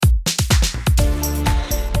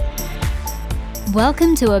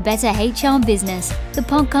Welcome to A Better HR Business, the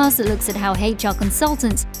podcast that looks at how HR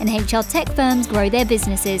consultants and HR tech firms grow their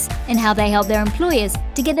businesses and how they help their employers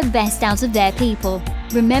to get the best out of their people.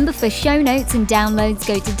 Remember, for show notes and downloads,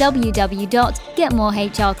 go to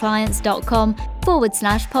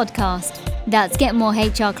www.getmorehrclients.com/podcast. That's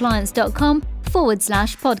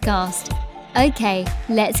getmorehrclients.com/podcast. Okay,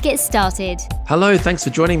 let's get started. Hello, thanks for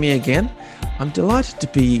joining me again. I'm delighted to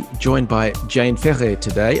be joined by Jane Ferré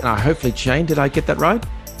today. Hopefully, Jane, did I get that right?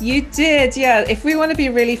 You did, yeah. If we want to be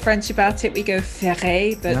really French about it, we go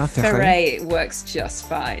Ferré, but Ferré works just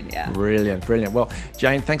fine, yeah. Brilliant. Well,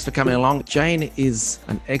 Jane, thanks for coming along. Jane is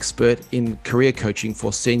an expert in career coaching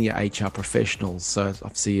for senior HR professionals. So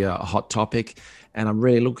obviously a hot topic, and I'm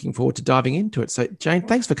really looking forward to diving into it. So Jane,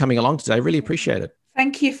 thanks for coming along today. Really appreciate it.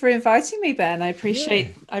 Thank you for inviting me, Ben. I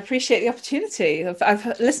appreciate the opportunity. I've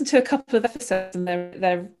listened to a couple of episodes, and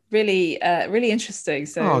they're really interesting.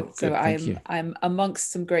 So I'm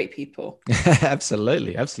amongst some great people.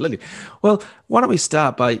 Absolutely. Well, why don't we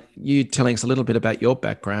start by you telling us a little bit about your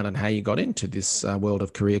background and how you got into this world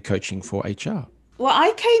of career coaching for HR? Well,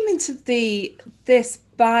 I came into this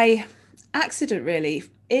by accident, really.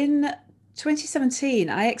 In 2017,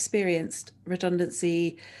 I experienced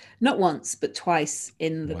redundancy not once, but twice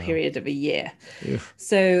in the period of a year. Yeah.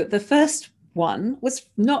 So the first one was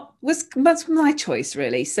my choice,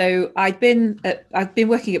 really. So I've been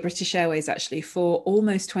working at British Airways actually for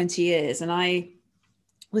almost 20 years. And I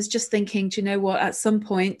was just thinking, do you know what, at some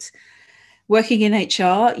point working in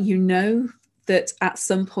HR, you know that at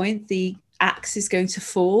some point the axe is going to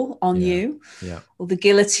fall on you, or the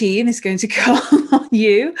guillotine is going to come on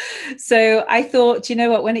you. So I thought, you know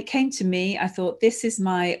what, when it came to me, I thought this is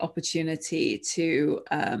my opportunity to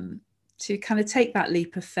kind of take that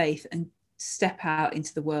leap of faith and step out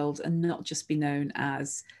into the world and not just be known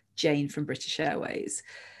as Jane from British Airways.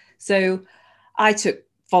 So I took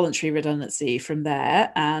voluntary redundancy from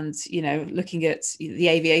there, and looking at the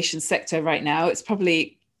aviation sector right now, it's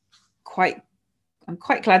probably I'm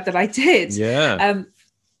quite glad that I did. Yeah.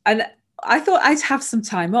 And I thought I'd have some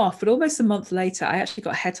time off, but almost a month later, I actually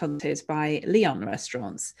got headhunted by Leon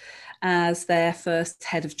Restaurants as their first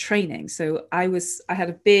head of training. So I had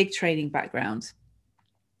a big training background,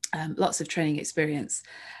 lots of training experience.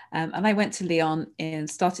 And I went to Leon and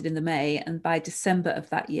started in the May. And by December of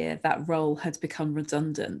that year, that role had become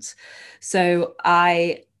redundant. So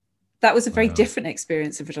that was a very different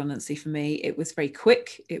experience of redundancy for me. It was very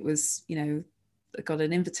quick. It was, I got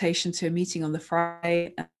an invitation to a meeting on the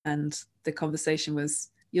Friday, and the conversation was,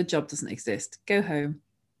 your job doesn't exist. Go home,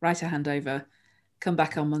 write a handover, come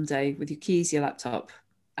back on Monday with your keys, your laptop,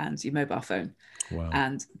 and your mobile phone. Wow.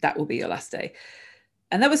 And that will be your last day.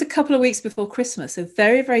 And that was a couple of weeks before Christmas. So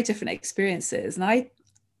very, very different experiences. And I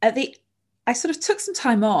sort of took some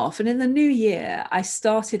time off, and in the new year, I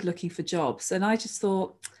started looking for jobs. And I just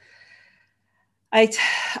thought, I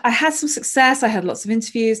had some success. I had lots of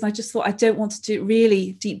interviews, and I just thought, I don't want to do,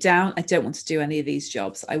 really deep down, I don't want to do any of these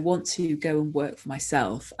jobs. I want to go and work for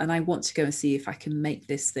myself, and I want to go and see if I can make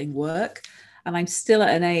this thing work. And I'm still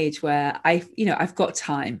at an age where I've got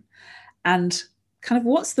time, and kind of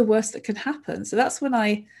what's the worst that can happen? So that's when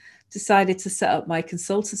I decided to set up my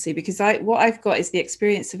consultancy, because what I've got is the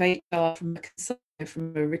experience of HR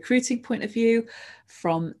from a recruiting point of view,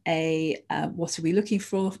 from a what are we looking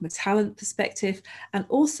for from a talent perspective, and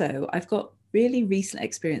also I've got really recent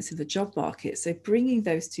experience of the job market. So bringing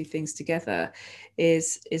those two things together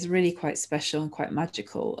is really quite special and quite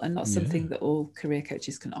magical, and not something that all career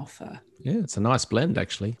coaches can offer. Yeah, it's a nice blend,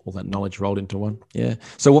 actually, all that knowledge rolled into one. Yeah.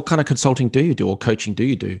 So what kind of consulting do you do, or coaching do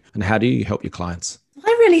you do, and how do you help your clients?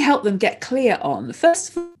 I really help them get clear on,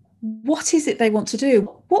 first of all, what is it they want to do?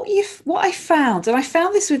 What I found, and I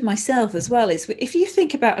found this with myself as well, is if you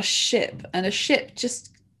think about a ship, and a ship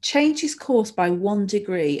just changes course by 1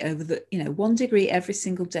 degree over 1 degree every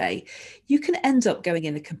single day, you can end up going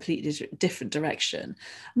in a completely different direction.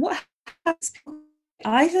 And what happens,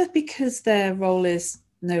 either because their role is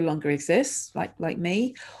no longer exists, like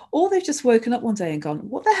me, or they've just woken up one day and gone,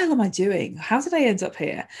 what the hell am I doing? How did I end up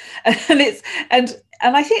here?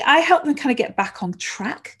 And I think I help them kind of get back on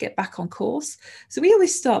track, get back on course. So we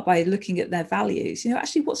always start by looking at their values.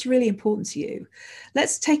 Actually, what's really important to you?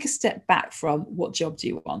 Let's take a step back from what job do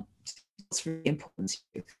you want? What's really important to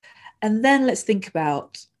you? And then let's think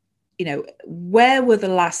about, where were the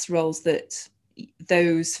last roles that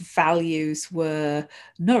those values were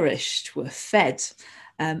nourished, were fed?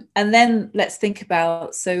 And then let's think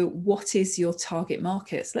about, so what is your target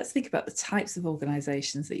market? So let's think about the types of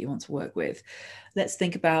organizations that you want to work with. Let's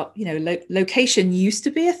think about, location used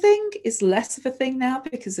to be a thing, is less of a thing now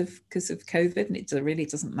because of COVID, and it really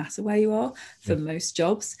doesn't matter where you are for most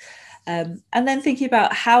jobs. And then thinking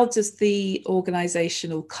about, how does the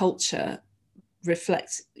organizational culture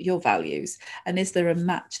reflect your values, and is there a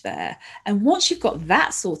match there? And once you've got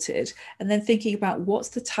that sorted, and then thinking about what's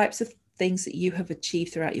the types of things that you have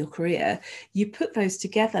achieved throughout your career, you put those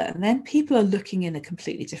together, and then people are looking in a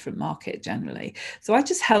completely different market generally. So I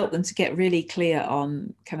just help them to get really clear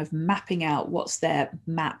on kind of mapping out what's their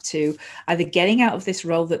map to either getting out of this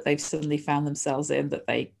role that they've suddenly found themselves in, that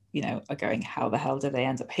they are going, how the hell did they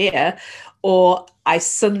end up here? Or I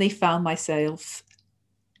suddenly found myself,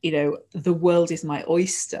 the world is my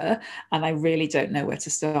oyster and I really don't know where to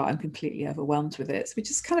start. I'm completely overwhelmed with it. So we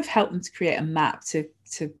just kind of help them to create a map to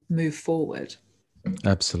move forward.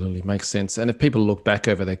 Absolutely. Makes sense. And if people look back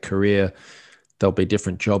over their career, there'll be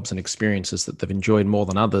different jobs and experiences that they've enjoyed more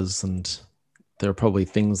than others. And there are probably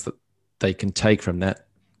things that they can take from that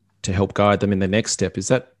to help guide them in their next step. Is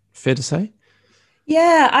that fair to say?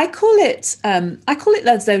 Yeah, I call it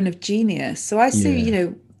that zone of genius. So I see,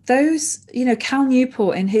 those, Cal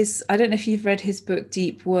Newport in his, I don't know if you've read his book,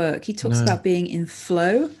 Deep Work, he talks about being in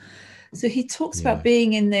flow. So he talks about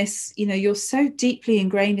being in this, you're so deeply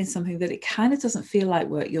ingrained in something that it kind of doesn't feel like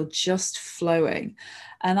work. You're just flowing.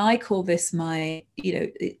 And I call this my,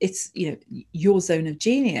 it's, your zone of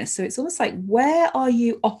genius. So it's almost like, where are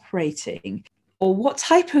you operating? Or what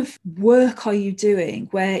type of work are you doing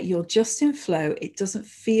where you're just in flow? It doesn't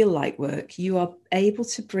feel like work. You are able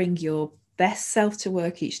to bring your best self to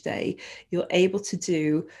work each day. You're able to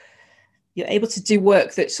do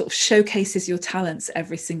work that sort of showcases your talents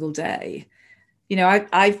every single day.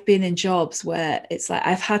 I've been in jobs where it's like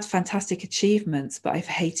I've had fantastic achievements, but I've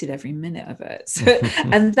hated every minute of it. So,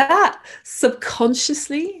 and that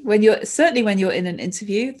subconsciously, when you're in an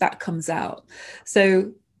interview, that comes out.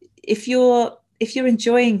 So if you're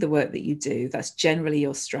enjoying the work that you do, that's generally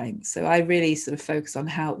your strength. So I really sort of focus on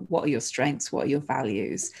what are your strengths, what are your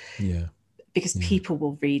values? Yeah. Because people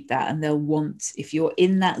will read that and they'll want, if you're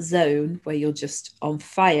in that zone where you're just on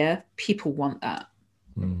fire, people want that.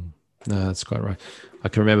 No, that's quite right. I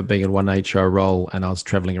can remember being in one HR role and I was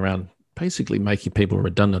traveling around basically making people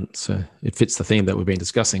redundant. So it fits the theme that we've been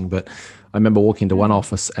discussing. But I remember walking to one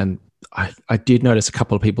office and I did notice a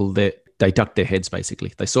couple of people that they ducked their heads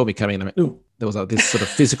basically. They saw me coming and they went, ooh, there was this sort of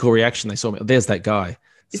physical reaction. They saw me, there's that guy.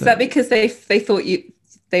 Is that because they thought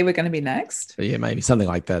they were going to be next? Yeah, maybe something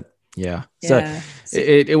like that. Yeah. So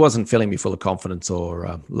it wasn't filling me full of confidence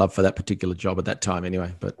or love for that particular job at that time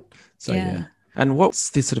anyway. But so, yeah. And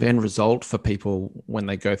what's the sort of end result for people when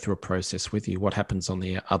they go through a process with you? What happens on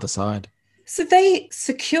the other side? So they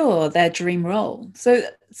secure their dream role. So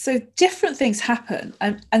different things happen.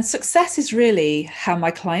 And success is really how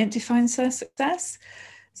my client defines their success.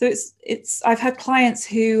 So I've had clients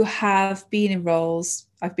who have been in roles.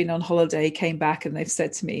 I've been on holiday, came back, and they've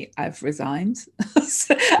said to me, I've resigned.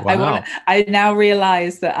 So wow. I now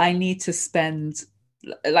realize that I need to spend,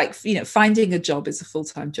 finding a job is a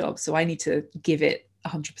full-time job. So I need to give it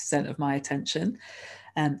 100% of my attention.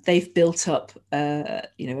 They've built up, a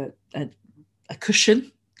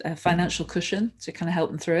cushion, a financial cushion to kind of help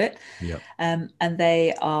them through it. Yep. And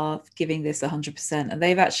they are giving this 100%. And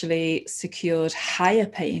they've actually secured higher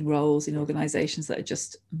paying roles in organizations that are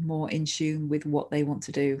just more in tune with what they want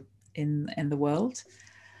to do in the world.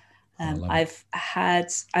 I've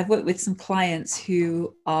worked with some clients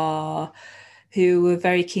who were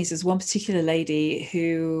very keen. So there's one particular lady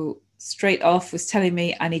who straight off was telling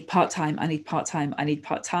me, I need part-time. And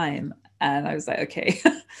I was like, okay,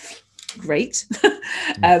 great.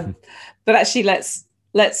 But actually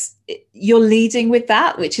you're leading with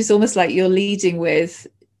that, which is almost like you're leading with,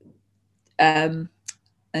 and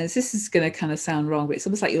this is going to kind of sound wrong, but it's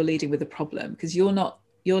almost like you're leading with a problem, because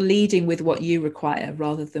you're leading with what you require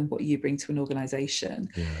rather than what you bring to an organization.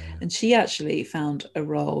 Yeah. And she actually found a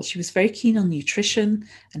role. She was very keen on nutrition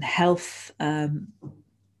and health,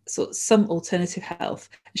 so some alternative health.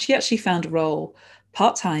 She actually found a role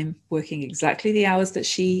part-time, working exactly the hours that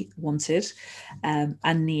she wanted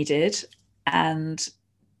and needed, and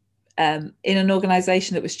in an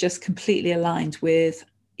organization that was just completely aligned with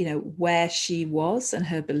where she was and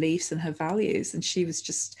her beliefs and her values. And she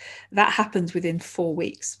was that happened within 4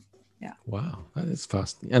 weeks. Yeah. Wow, that is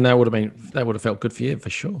fast. And that would have felt good for you for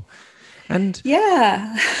sure. And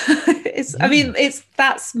yeah,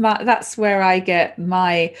 that's where I get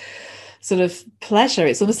my sort of pleasure.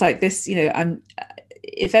 It's almost like this,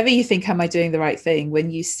 if ever you think, am I doing the right thing?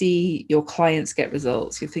 When you see your clients get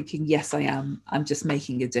results, you're thinking, yes, I am. I'm just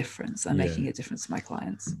making a difference. I'm making a difference to my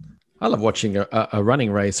clients. I love watching a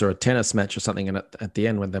running race or a tennis match or something, and at the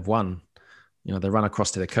end when they've won, they run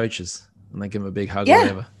across to their coaches and they give them a big hug or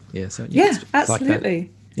whatever. Yeah, so it's absolutely.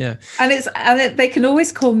 Like that. Yeah, and they can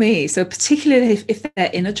always call me. So particularly if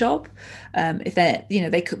they're in a job, if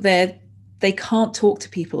they're they can't talk to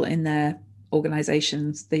people in their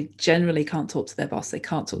organizations. They generally can't talk to their boss. They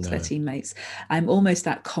can't talk to their teammates. I'm almost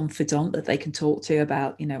that confidant that they can talk to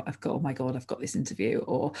about, oh my God, I've got this interview,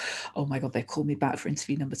 or, oh my God, they've called me back for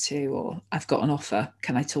interview number 2, or I've got an offer.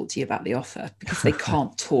 Can I talk to you about the offer? Because they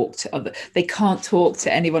can't talk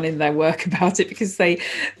to anyone in their work about it, because they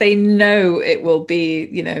know it will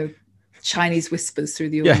be, Chinese whispers through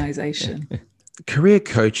the organization. Yeah. Career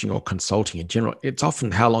coaching or consulting in general, it's often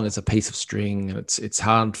how long is a piece of string, and it's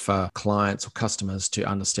hard for clients or customers to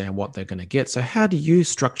understand what they're going to get. So how do you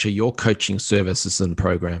structure your coaching services and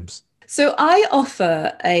programs? So I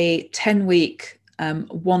offer a 10-week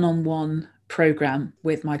one-on-one program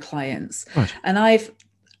with my clients. Right. And I've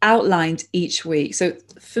outlined each week. So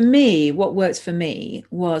for me, what worked for me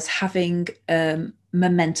was having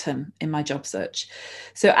momentum in my job search.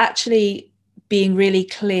 So actually being really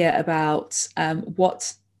clear about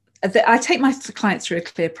what I take my clients through a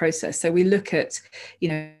clear process. So we look at,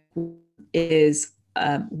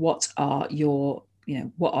 what are your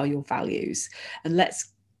values, and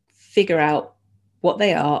let's figure out what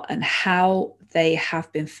they are and how they have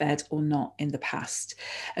been fed or not in the past.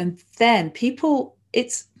 And then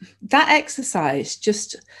it's that exercise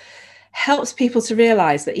just helps people to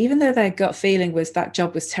realize that even though their gut feeling was that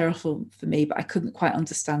job was terrible for me, but I couldn't quite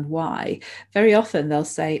understand why, very often they'll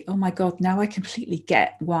say, oh my God, now I completely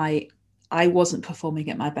get why I wasn't performing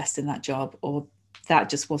at my best in that job, or that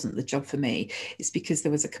just wasn't the job for me. It's because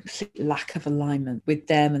there was a complete lack of alignment with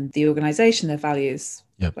them and the organization, their values,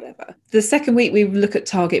 whatever. The second week, we look at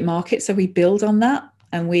target market. So we build on that,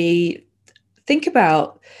 and we think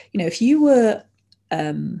about, if you were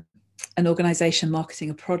an organization marketing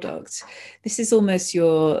a product, this is almost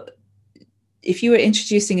if you were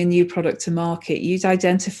introducing a new product to market, you'd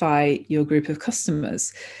identify your group of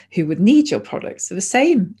customers who would need your product. So the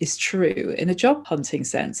same is true in a job hunting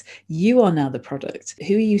sense. You are now the product.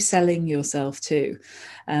 Who are you selling yourself to?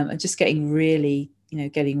 And just getting really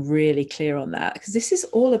clear on that, because this is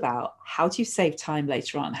all about how do you save time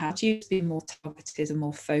later on? How do you be more targeted and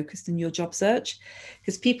more focused in your job search?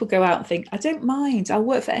 Because people go out and think, I don't mind, I'll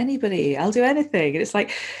work for anybody, I'll do anything. And it's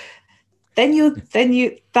like,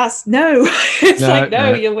 that's no,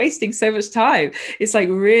 you're wasting so much time. It's like,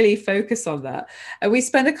 really focus on that. And we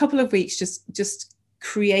spend a couple of weeks just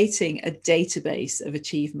creating a database of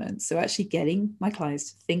achievements. So actually getting my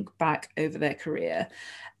clients to think back over their career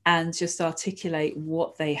and just articulate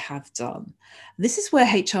what they have done. This is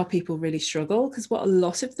where HR people really struggle, because what a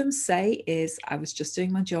lot of them say is, I was just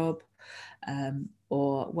doing my job,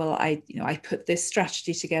 or, well, I put this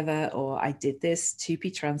strategy together, or I did this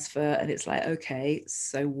 2P transfer. And it's like, okay,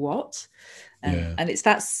 so what? And it's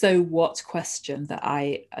that so what question that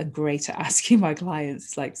I am great at asking my clients.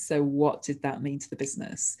 It's like, so what did that mean to the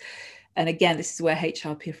business? And again, this is where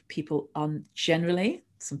HR people are generally,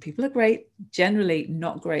 some people are great, generally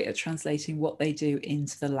not great at translating what they do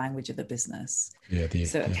into the language of the business.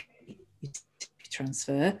 Okay, you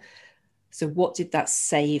transfer. So what did that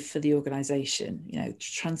save for the organization?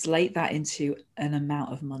 Translate that into an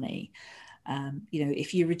amount of money.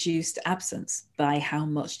 If you reduced absence, by how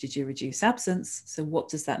much did you reduce absence? So what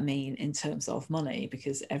does that mean in terms of money?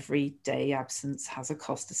 Because every day absence has a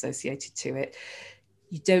cost associated to it.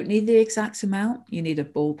 You don't need the exact amount, you need a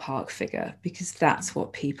ballpark figure, because that's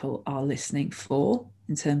what people are listening for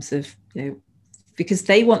in terms of, because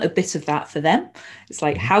they want a bit of that for them. It's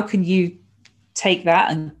like, how can you take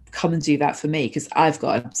that and come and do that for me? Because I've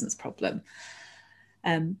got an absence problem.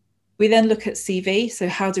 We then look at CV. So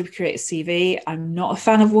how do we create a CV? I'm not a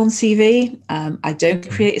fan of one CV. I don't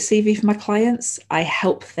create a CV for my clients. I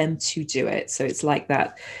help them to do it. So it's like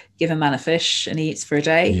that, give a man a fish and he eats for a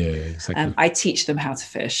day. Yeah, exactly. I teach them how to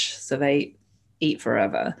fish, so they eat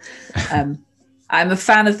forever. I'm a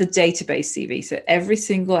fan of the database CV. So every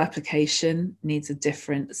single application needs a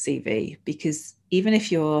different CV, because even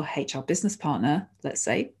if you're HR business partner, let's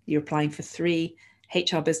say you're applying for 3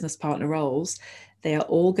 HR business partner roles, they are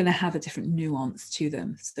all going to have a different nuance to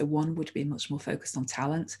them. So one would be much more focused on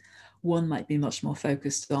talent. One might be much more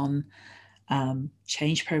focused on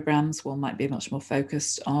change programs. One might be much more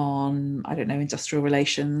focused on, industrial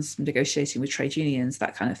relations, negotiating with trade unions,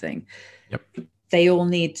 that kind of thing. Yep. They all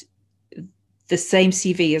need the same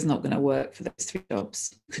CV is not going to work for those 3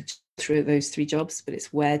 jobs. You could through those 3 jobs, but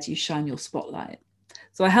it's where do you shine your spotlight?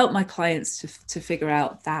 So I help my clients to figure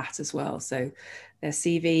out that as well. So their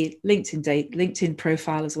CV, LinkedIn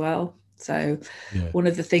profile as well. So one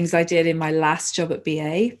of the things I did in my last job at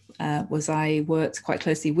BA was I worked quite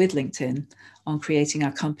closely with LinkedIn on creating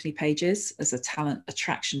our company pages as a talent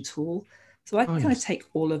attraction tool. So I kind of take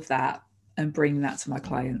all of that and bring that to my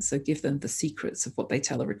clients. So give them the secrets of what they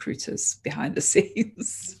tell the recruiters behind the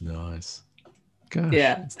scenes. Nice. Gosh.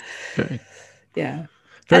 Yeah. Very, yeah.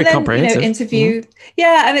 very And then, comprehensive. interview.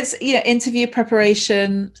 Yeah. And it's, interview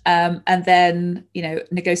preparation, and then,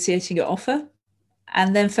 negotiating your offer,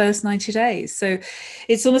 and then first 90 days. So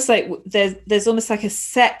it's almost like there's almost like a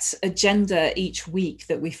set agenda each week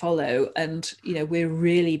that we follow. And, we're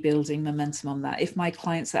really building momentum on that. If my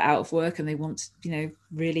clients are out of work and they want to,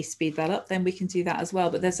 really speed that up, then we can do that as well.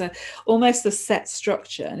 But there's almost a set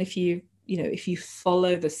structure. And if you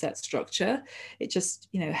follow the set structure, it just,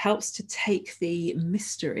 helps to take the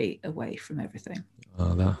mystery away from everything.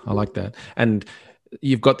 I like that. And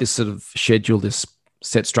you've got this sort of schedule, this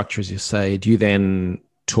set structure, as you say. Do you then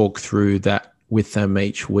talk through that with them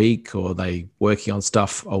each week, or are they working on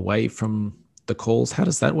stuff away from the calls? How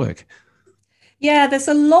does that work? Yeah, there's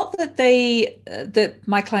a lot that that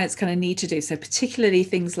my clients kind of need to do. So particularly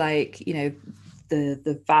things like,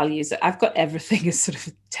 the values. I've got everything as sort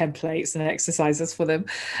of templates and exercises for them.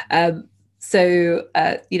 So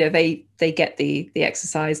they get the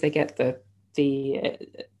exercise, they get the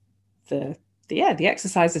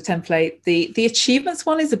exercise, the template. The achievements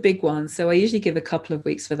one is a big one. So I usually give a couple of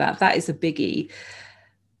weeks for that. That is a biggie.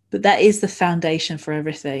 But that is the foundation for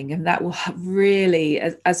everything. And that will really,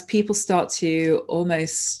 as people start to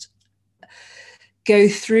almost go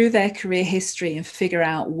through their career history and figure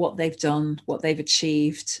out what they've done, what they've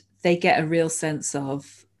achieved, they get a real sense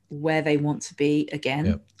of where they want to be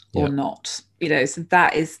again or not. So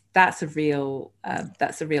that's a real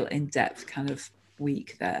in-depth kind of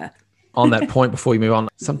week there. On that point, before you move on,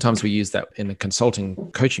 sometimes we use that in the consulting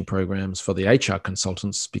coaching programs for the HR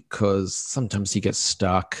consultants, because sometimes you get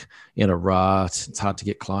stuck in a rut. It's hard to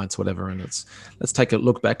get clients, whatever. And let's take a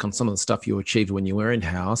look back on some of the stuff you achieved when you were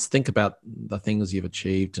in-house. Think about the things you've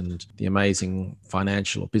achieved and the amazing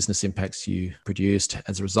financial or business impacts you produced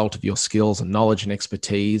as a result of your skills and knowledge and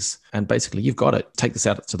expertise. And basically, you've got to take this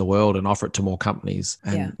out to the world and offer it to more companies.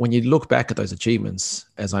 And when you look back at those achievements,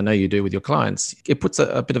 as I know you do with your clients, it puts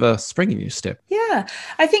a bit of a spring in your step. Yeah,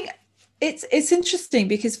 I think it's interesting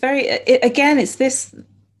because it's this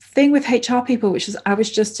thing with HR people, which is I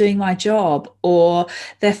was just doing my job, or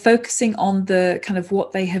they're focusing on the kind of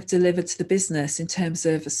what they have delivered to the business in terms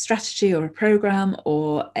of a strategy or a program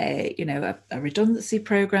or a redundancy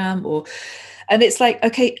program, and it's like,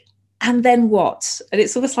 okay, and then what? And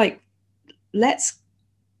it's almost like, let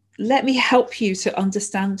me help you to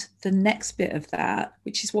understand the next bit of that,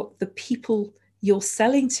 which is what the people you're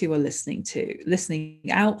selling to are listening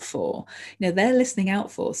out for. They're listening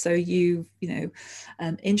out for. So you've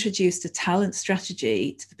introduced a talent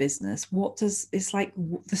strategy to the business. It's like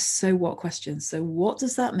the so what question. So what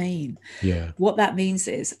does that mean? Yeah. What that means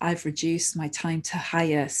is I've reduced my time to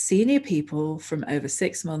hire senior people from over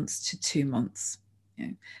 6 months to 2 months.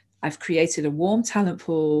 I've created a warm talent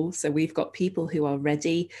pool. So we've got people who are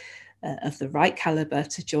ready, of the right caliber,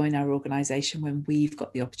 to join our organization when we've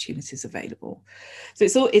got the opportunities available.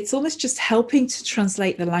 So it's almost just helping to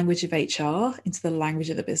translate the language of HR into the language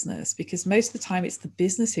of the business, because most of the time it's the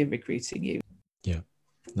business who are recruiting you. Yeah,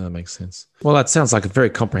 no, that makes sense. Well, that sounds like a very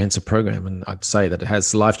comprehensive program, and I'd say that it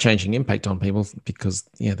has life-changing impact on people because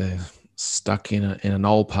they're stuck in an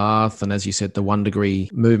old path, and as you said, the 1 degree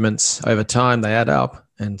movements over time, they add up,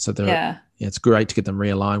 and so it's great to get them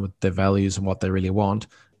realigned with their values and what they really want.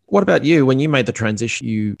 What about you? When you made the transition,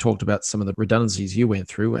 you talked about some of the redundancies you went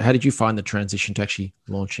through. How did you find the transition to actually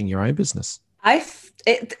launching your own business? I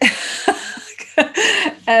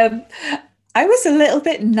was a little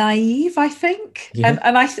bit naive, I think, and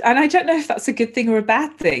I don't know if that's a good thing or a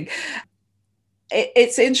bad thing.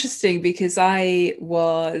 It's interesting because I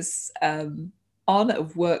was on a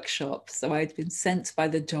workshop, so I'd been sent by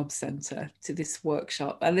the job centre to this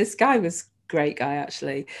workshop, and this guy was great guy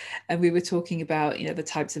actually, and we were talking about the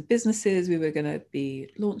types of businesses we were going to be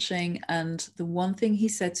launching, and the one thing he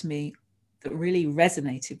said to me that really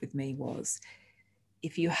resonated with me was,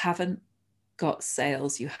 if you haven't got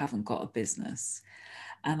sales, you haven't got a business.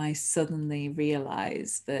 And I suddenly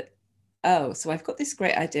realized that, so I've got this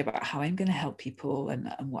great idea about how I'm going to help people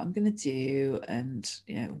and what I'm going to do, and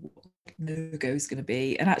no-go is going to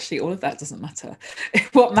be. And actually all of that doesn't matter.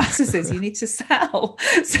 What matters is you need to sell.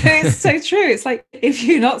 So it's so true. It's like, if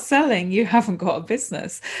you're not selling, you haven't got a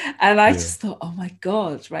business. And I just thought, oh my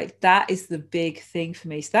God, right, that is the big thing for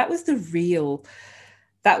me. So that was the real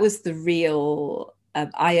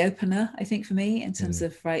eye-opener, I think, for me, in terms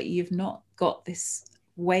of, right, you've not got this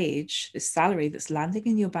wage, this salary that's landing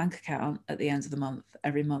in your bank account at the end of the month,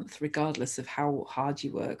 every month, regardless of how hard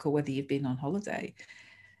you work or whether you've been on holiday.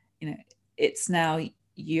 It's now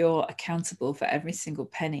you're accountable for every single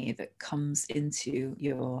penny that comes into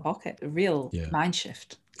your pocket. A real mind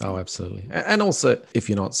shift. Oh, absolutely. And also, if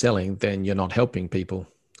you're not selling, then you're not helping people.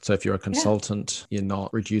 So if you're a consultant, you're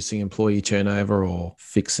not reducing employee turnover or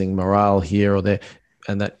fixing morale here or there.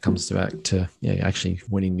 And that comes back to actually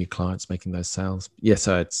winning new clients, making those sales.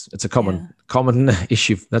 So it's a common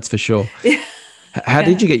issue, that's for sure. How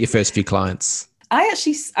did you get your first few clients? I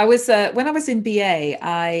was when I was in BA,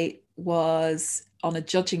 I was on a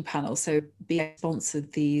judging panel. So BA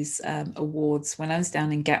sponsored these awards when I was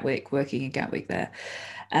down in Gatwick, working in Gatwick there.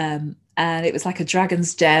 And it was like a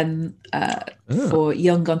Dragon's Den for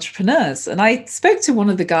young entrepreneurs. And I spoke to one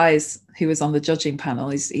of the guys who was on the judging panel.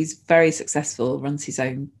 He's very successful, runs his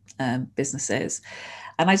own businesses.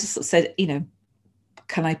 And I just sort of said,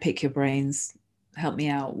 can I pick your brains? Help me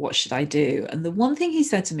out. What should I do? And the one thing he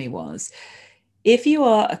said to me was, if you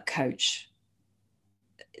are a coach,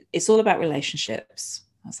 it's all about relationships.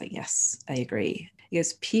 I was like, yes, I agree. He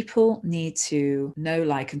goes, people need to know,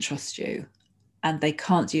 like, and trust you. And they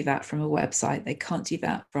can't do that from a website. They can't do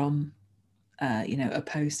that from, a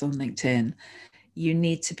post on LinkedIn. You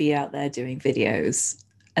need to be out there doing videos.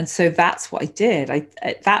 And so that's what I did.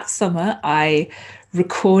 That summer, I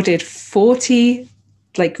recorded 40,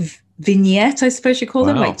 vignette, I suppose you call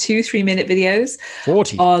them, 2-3 minute videos.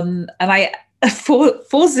 40. I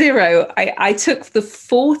took the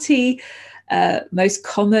 40 most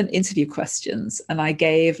common interview questions and I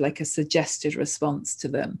gave a suggested response to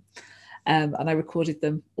them. And I recorded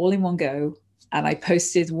them all in one go. And I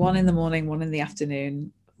posted one in the morning, one in the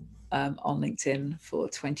afternoon on LinkedIn for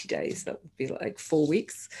 20 days. That would be 4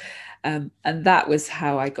 weeks. And that was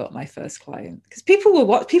how I got my first client, because people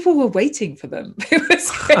were waiting for them. It was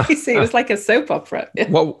crazy. It was like a soap opera.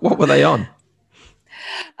 What were they on?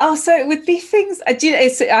 Oh, so it would be things. I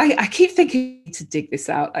keep thinking to dig this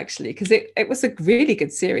out, actually, because it was a really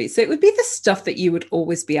good series. So it would be the stuff that you would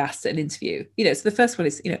always be asked at an interview. So the first one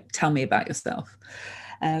is, tell me about yourself.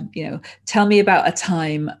 Tell me about a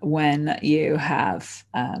time when you have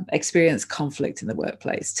experienced conflict in the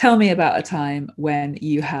workplace. Tell me about a time when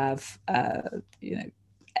you have,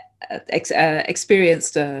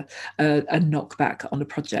 experienced a knockback on a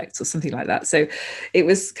project or something like that. So it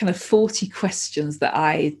was kind of 40 questions that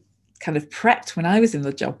I kind of prepped when I was in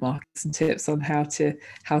the job market, and tips on how to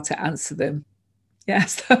answer them.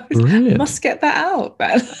 Yes, must get that out,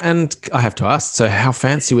 man. And I have to ask, so how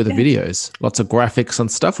fancy were the videos? Lots of graphics and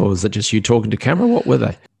stuff, or was it just you talking to camera? What were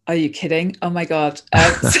they? Are you kidding? Oh my God.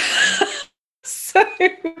 So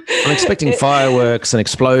I'm expecting fireworks and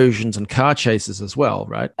explosions and car chases as well,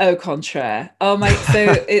 right? Au contraire. Oh my!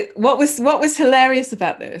 So what was hilarious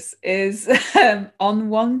about this is on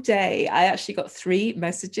one day I actually got 3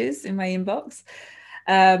 messages in my inbox.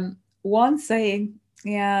 One saying,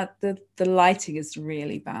 "Yeah, the lighting is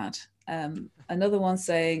really bad." Another one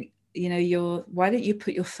saying, why don't you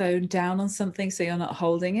put your phone down on something so you're not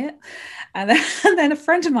holding it? And then a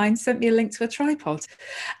friend of mine sent me a link to a tripod.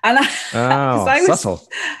 And subtle.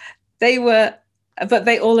 But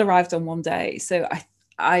they all arrived on one day. So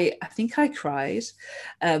I think I cried.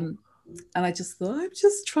 And I just thought, I'm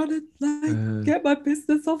just trying to get my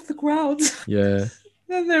business off the ground. Yeah.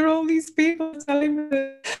 And there are all these people telling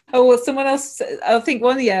me. Oh, well, someone else, I think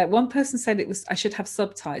one person said I should have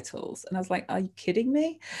subtitles. And I was like, are you kidding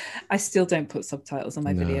me? I still don't put subtitles on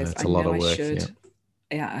my videos. It's a lot of work.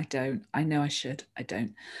 Yeah, I don't. I know I should. I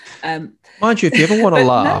don't. Mind you, if you ever want to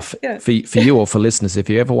laugh, for you or for listeners, if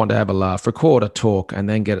you ever want to have a laugh, record a talk and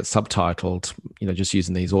then get it subtitled, just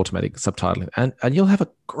using these automatic subtitling, and you'll have a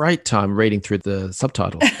great time reading through the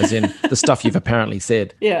subtitle, as in the stuff you've apparently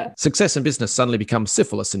said. Yeah. Success in business suddenly becomes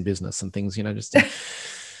syphilis in business and things, just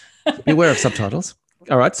be aware of subtitles.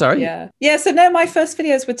 All right, sorry. Yeah. So no, my first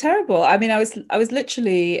videos were terrible. I mean, I was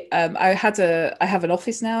literally, I have an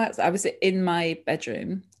office now. I was in my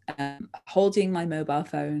bedroom, holding my mobile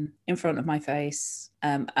phone in front of my face,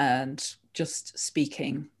 and just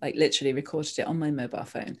speaking, literally recorded it on my mobile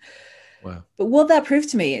phone. Wow. But what that proved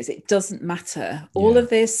to me is it doesn't matter. All of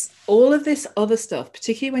this other stuff,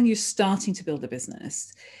 particularly when you're starting to build a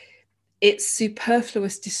business, it's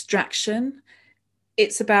superfluous distraction.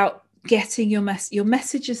 It's about getting your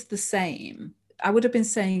message is the same. I would have been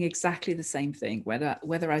saying exactly the same thing,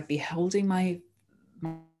 whether I'd be holding my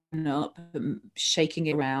up, shaking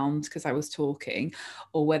it around because I was talking,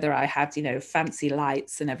 or whether I had, fancy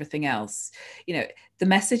lights and everything else. The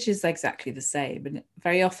message is exactly the same. And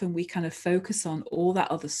very often we kind of focus on all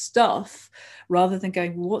that other stuff rather than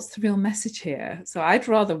going, well, what's the real message here? So I'd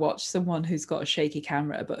rather watch someone who's got a shaky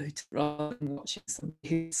camera, but rather than watching somebody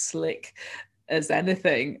who's slick as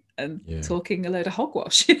anything and talking a load of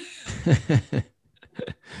hogwash.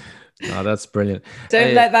 Oh, that's brilliant.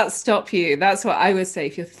 Don't let that stop you. That's what I would say.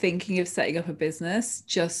 If you're thinking of setting up a business,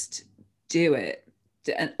 just do it.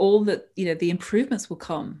 And all that, the improvements will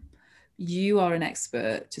come. You are an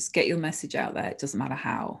expert. Just get your message out there. It doesn't matter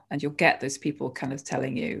how. And you'll get those people kind of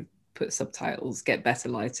telling you, put subtitles, get better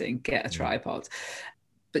lighting, get a tripod.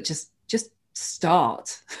 But just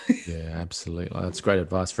start. Yeah, absolutely. That's great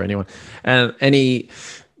advice for anyone. And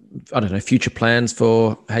I don't know, future plans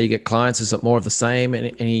for how you get clients? Is it more of the same?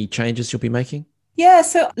 Any changes you'll be making? Yeah,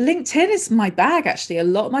 so LinkedIn is my bag, actually. A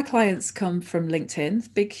lot of my clients come from LinkedIn.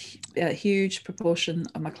 Huge proportion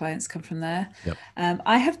of my clients come from there. Yep.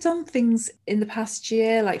 I have done things in the past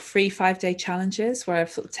year, like free 5-day challenges, where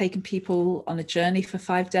I've sort of taken people on a journey for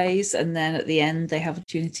 5 days, and then at the end, they have an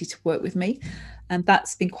opportunity to work with me. And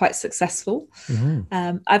that's been quite successful.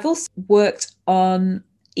 Mm-hmm. I've also worked on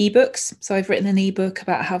ebooks. So I've written an ebook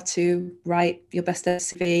about how to write your best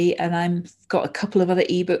CV, and I've got a couple of other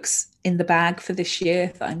ebooks in the bag for this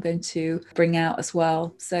year that I'm going to bring out as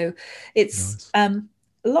well. So it's nice.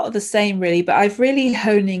 A lot of the same, really, but I've really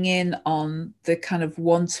honing in on the kind of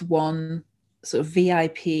one-to-one sort of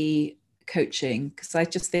VIP coaching, because I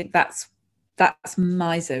just think that's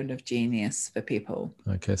my zone of genius for people.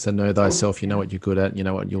 Okay, so know thyself. You know what you're good at. You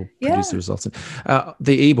know what you'll produce the results in.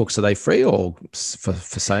 The ebooks, are they free or for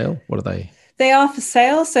sale? What are they? They are for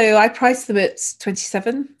sale. So I price them at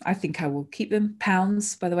 $27. I think I will keep them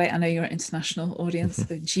pounds. By the way, I know you're an international audience, so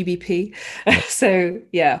GBP. So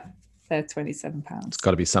yeah, they're £27. It's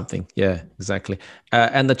got to be something. Yeah, exactly.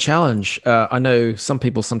 And the challenge. I know some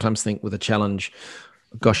people sometimes think with a challenge,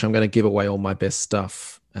 gosh, I'm going to give away all my best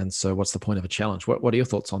stuff. And so what's the point of a challenge? What are your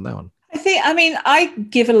thoughts on that one? I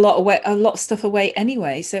give a lot of stuff away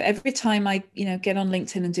anyway. So every time I, get on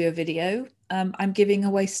LinkedIn and do a video, I'm giving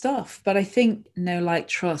away stuff. But I think know, like,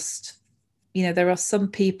 trust. There are some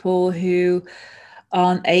people who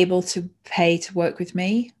aren't able to pay to work with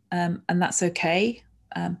me, and that's okay.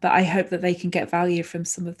 But I hope that they can get value from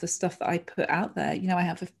some of the stuff that I put out there. I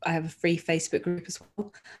have a free Facebook group as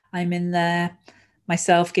well. I'm in there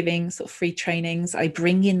myself giving sort of free trainings. I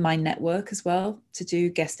bring in my network as well to do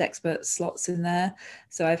guest expert slots in there.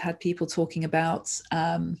 So I've had people talking about,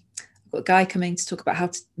 I've got a guy coming to talk about how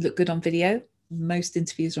to look good on video. Most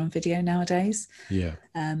interviews are on video nowadays. Yeah.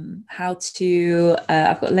 I've got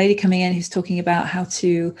a lady coming in who's talking about how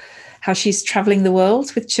she's traveling the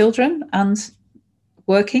world with children and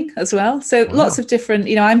working as well. So lots of different,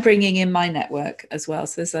 I'm bringing in my network as well.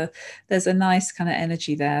 So there's a nice kind of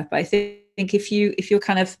energy there. But I think if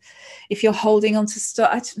you're holding on to stuff,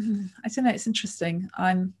 I don't know, it's interesting.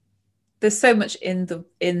 There's so much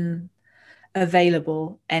in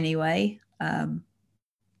available anyway. I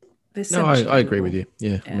agree with you.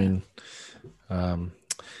 Yeah. I mean, I'm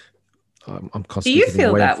constantly. Do you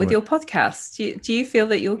feel that with your podcast? Do you feel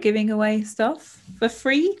that you're giving away stuff for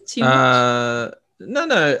free too much?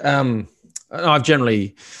 No. I've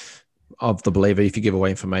generally of the believer, if you give away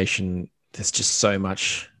information, there's just so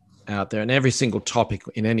much out there, and every single topic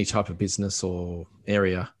in any type of business or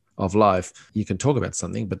area of life, you can talk about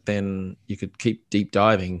something, but then you could keep deep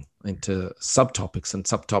diving into subtopics and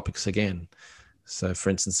subtopics again. So for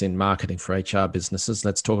instance, in marketing for HR businesses,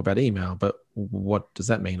 let's talk about email, but what does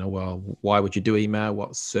that mean? Oh, well, why would you do email?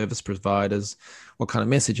 What service providers? What kind of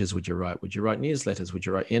messages would you write? Would you write newsletters? Would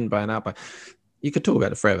you write inbound, outbound? You could talk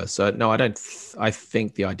about it forever. So no, I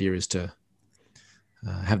think the idea is to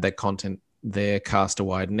have that content there, cast a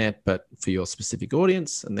wide net, but for your specific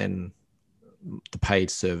audience. And then the paid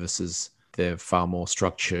services, they're far more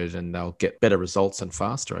structured and they'll get better results and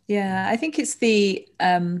faster. Yeah, I think it's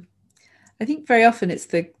I think very often it's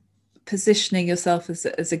the positioning yourself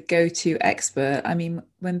as a go-to expert. I mean,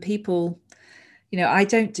 when people, I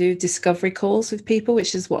don't do discovery calls with people,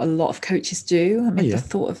 which is what a lot of coaches do. I mean, the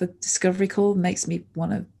thought of a discovery call makes me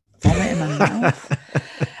want to vomit in my mouth.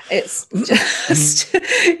 It's just,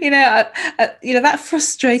 that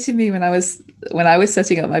frustrated me when I was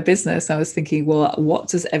setting up my business. I was thinking, well, what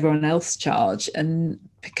does everyone else charge? And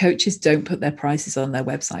coaches don't put their prices on their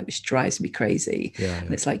website, which drives me crazy. Yeah.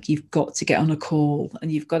 And it's like, you've got to get on a call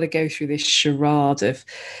and you've got to go through this charade of,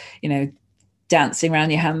 dancing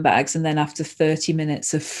around your handbags, and then after 30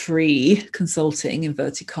 minutes of free consulting,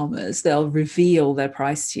 inverted commas, they'll reveal their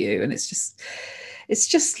price to you, and it's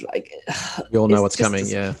just like, We all know what's coming.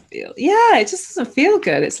 Yeah. It just doesn't feel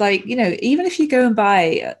good. It's like, even if you go and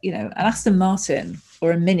buy, an Aston Martin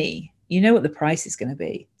or a Mini, you know what the price is going to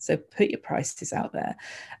be. So put your prices out there,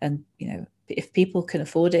 and if people can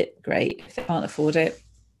afford it, great. If they can't afford it,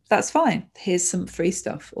 that's fine. Here's some free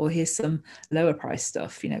stuff, or here's some lower price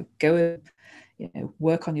stuff. Go and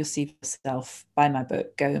work on your CV yourself. Buy my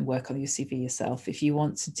book. Go and work on your CV yourself. If you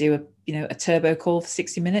want to do a turbo call for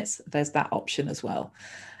 60 minutes, there's that option as well.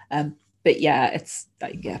 But yeah, it's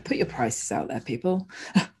like, put your prices out there, people.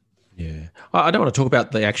 Yeah, I don't want to talk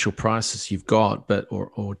about the actual prices you've got, but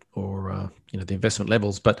or the investment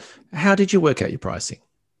levels. But how did you work out your pricing?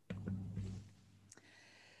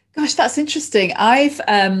 Gosh, that's interesting. I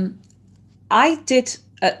did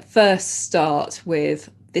at first start with,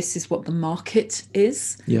 this is what the market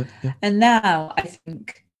is. Yeah. And now I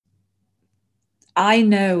think I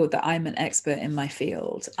know that I'm an expert in my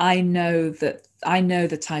field. I know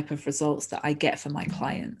the type of results that I get for my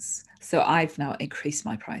clients. So I've now increased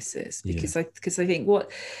my prices because I think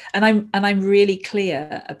I'm really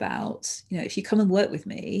clear about, if you come and work with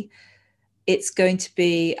me,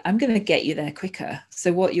 I'm going to get you there quicker.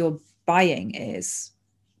 So what you're buying is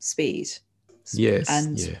speed. Yes.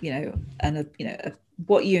 And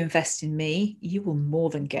what you invest in me, you will more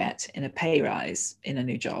than get in a pay rise in a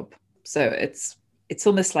new job. So it's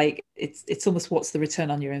almost like it's almost what's the return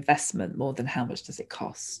on your investment more than how much does it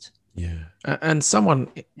cost. Yeah. And someone,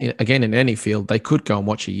 again, in any field, they could go and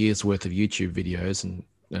watch a year's worth of YouTube videos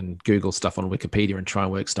and Google stuff on Wikipedia and try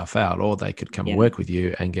and work stuff out, or they could come and work with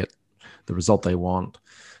you and get the result they want,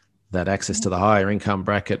 that access to the higher income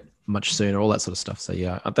bracket much sooner, all that sort of stuff. So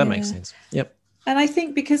that makes sense. Yep. And I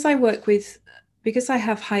think because I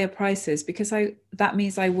have higher prices, that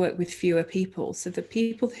means I work with fewer people. So the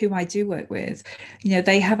people who I do work with,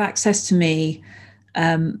 they have access to me,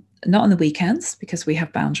 not on the weekends because we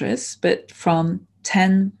have boundaries, but from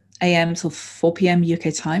 10 a.m. till 4 p.m.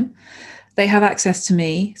 UK time, they have access to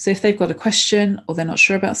me. So if they've got a question, or they're not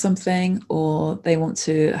sure about something, or they want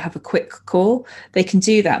to have a quick call, they can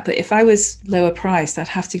do that. But if I was lower priced, I'd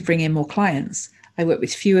have to bring in more clients. I work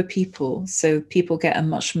with fewer people, so people get a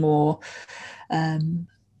much more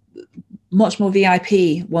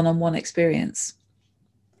VIP one-on-one experience.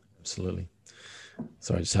 Absolutely.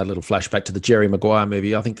 So I just had a little flashback to the Jerry Maguire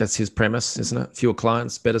movie. I think that's his premise, isn't it? Fewer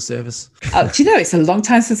clients, better service. Do you know, it's a long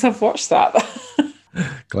time since I've watched that.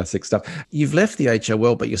 Classic stuff. You've left the HR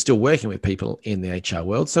world, but you're still working with people in the HR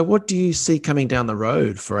world. So what do you see coming down the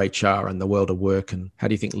road for HR and the world of work? And how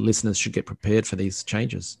do you think listeners should get prepared for these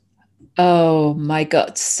changes? Oh my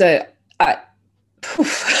God. So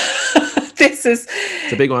it's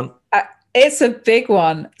a big one. It's a big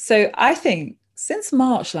one. So I think since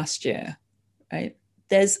March last year, right,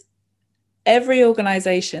 every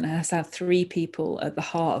organization has had 3 people at the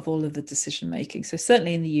heart of all of the decision making. So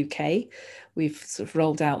certainly in the UK, we've sort of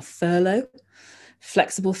rolled out furlough,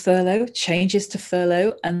 flexible furlough, changes to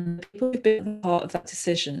furlough, and the people who've been at the heart of that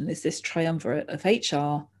decision is this triumvirate of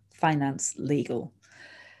HR, finance, legal.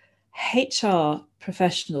 HR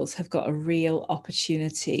professionals have got a real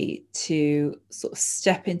opportunity to sort of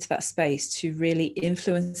step into that space to really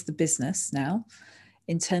influence the business now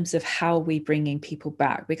in terms of how we're bringing people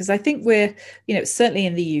back. Because I think we're, certainly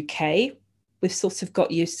in the UK, we've sort of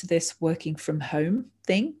got used to this working from home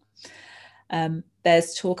thing.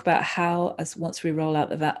 There's talk about how, as once we roll out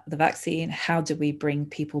the vaccine, how do we bring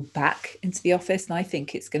people back into the office? And I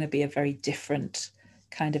think it's going to be a very different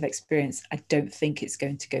kind of experience. I don't think it's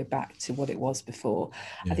going to go back to what it was before.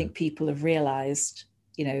 I think people have realized,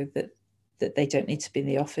 that they don't need to be in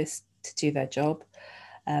the office to do their job.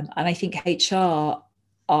 And I think HR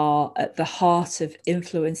are at the heart of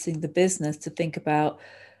influencing the business to think about,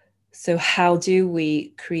 so how do we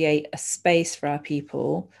create a space for our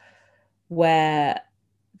people where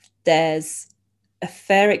there's a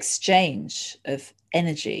fair exchange of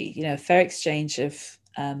energy, a fair exchange of,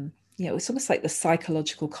 it's almost like the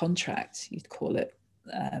psychological contract, you'd call it,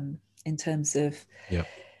 in terms of,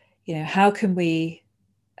 how can we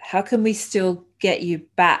still get you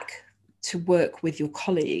back to work with your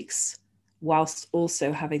colleagues whilst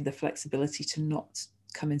also having the flexibility to not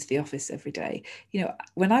come into the office every day.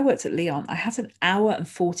 When I worked at Leon, I had an hour and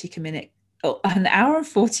 40 minute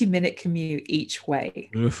commute each way.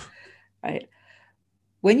 Oof. Right.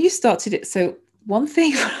 When you started it, so one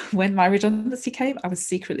thing, when my redundancy came, I was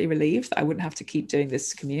secretly relieved that I wouldn't have to keep doing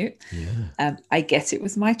this commute. I get it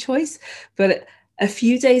was my choice, but a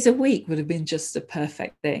few days a week would have been just a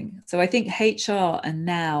perfect thing. So I think HR, and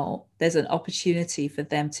now there's an opportunity for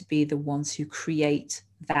them to be the ones who create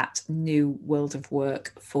that new world of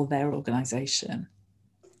work for their organization.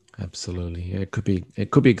 Absolutely. Yeah, it could be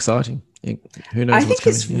exciting. Who knows? I think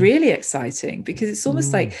it's really exciting, because it's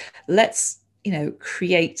almost like, let's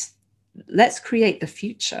create the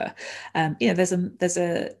future.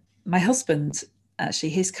 My husband, actually,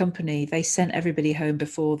 his company, they sent everybody home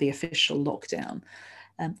before the official lockdown.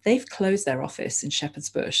 They've closed their office in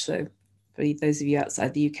Shepherd's Bush. So for those of you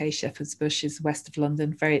outside the UK, Shepherd's Bush is west of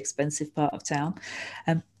London, very expensive part of town.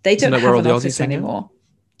 They don't have an office anymore.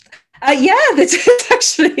 Yeah, they do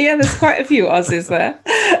actually. Yeah, there's quite a few Aussies there.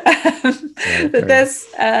 But there's,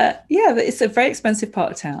 it's a very expensive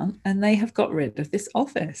part of town, and they have got rid of this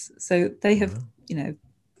office. So they have,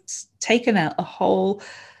 taken out a whole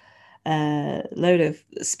load of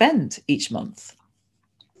spend each month.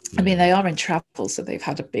 I mean, they are in travel, so they've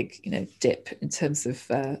had a big, dip in terms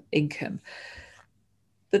of income.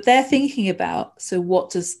 But they're thinking about, so what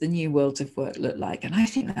does the new world of work look like? And I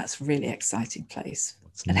think that's a really exciting place.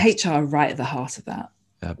 And HR are right at the heart of that.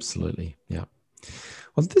 Absolutely. Yeah.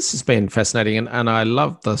 Well, this has been fascinating. And I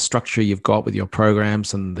love the structure you've got with your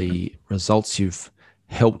programs and the results you've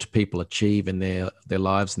helped people achieve in their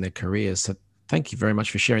lives and their careers. So thank you very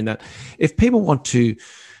much for sharing that. If people want to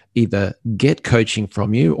either get coaching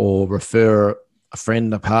from you or refer a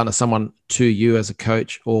friend, a partner, someone to you as a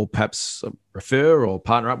coach, or perhaps refer or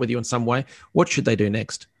partner up with you in some way, what should they do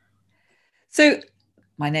next? So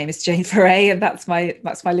my name is Jane Ferré, and that's my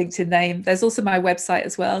LinkedIn name. There's also my website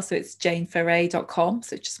as well. So it's janeferré.com.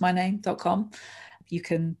 So it's just my name.com. You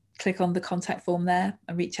can click on the contact form there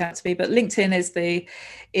and reach out to me. But LinkedIn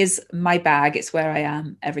is my bag. It's where I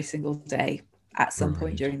am every single day at some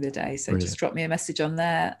point during the day. So just drop me a message on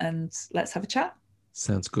there and let's have a chat.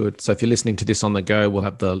 Sounds good. So if you're listening to this on the go, we'll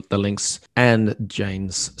have the links and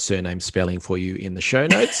Jane's surname spelling for you in the show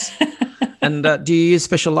notes. And do you use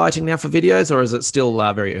special lighting now for videos, or is it still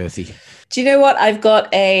very earthy? Do you know what? I've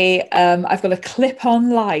got a clip-on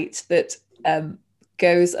light that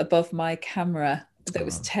goes above my camera that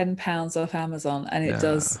was £10 off Amazon, and it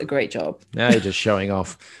does a great job. Now you're just showing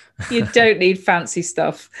off. You don't need fancy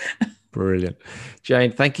stuff. Brilliant.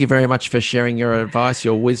 Jane, thank you very much for sharing your advice,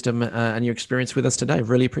 your wisdom, and your experience with us today.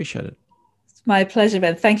 Really appreciate it. It's my pleasure,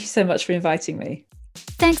 Ben. Thank you so much for inviting me.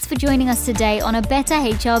 Thanks for joining us today on A Better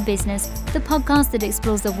HR Business, the podcast that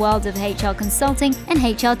explores the world of HR consulting and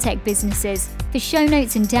HR tech businesses. For show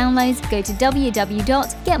notes and downloads, go to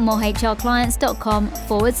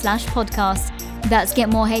www.getmorehrclients.com/podcast. That's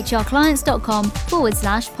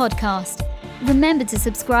getmorehrclients.com/podcast. Remember to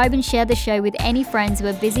subscribe and share the show with any friends who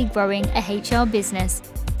are busy growing a HR business.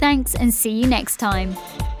 Thanks, and see you next time.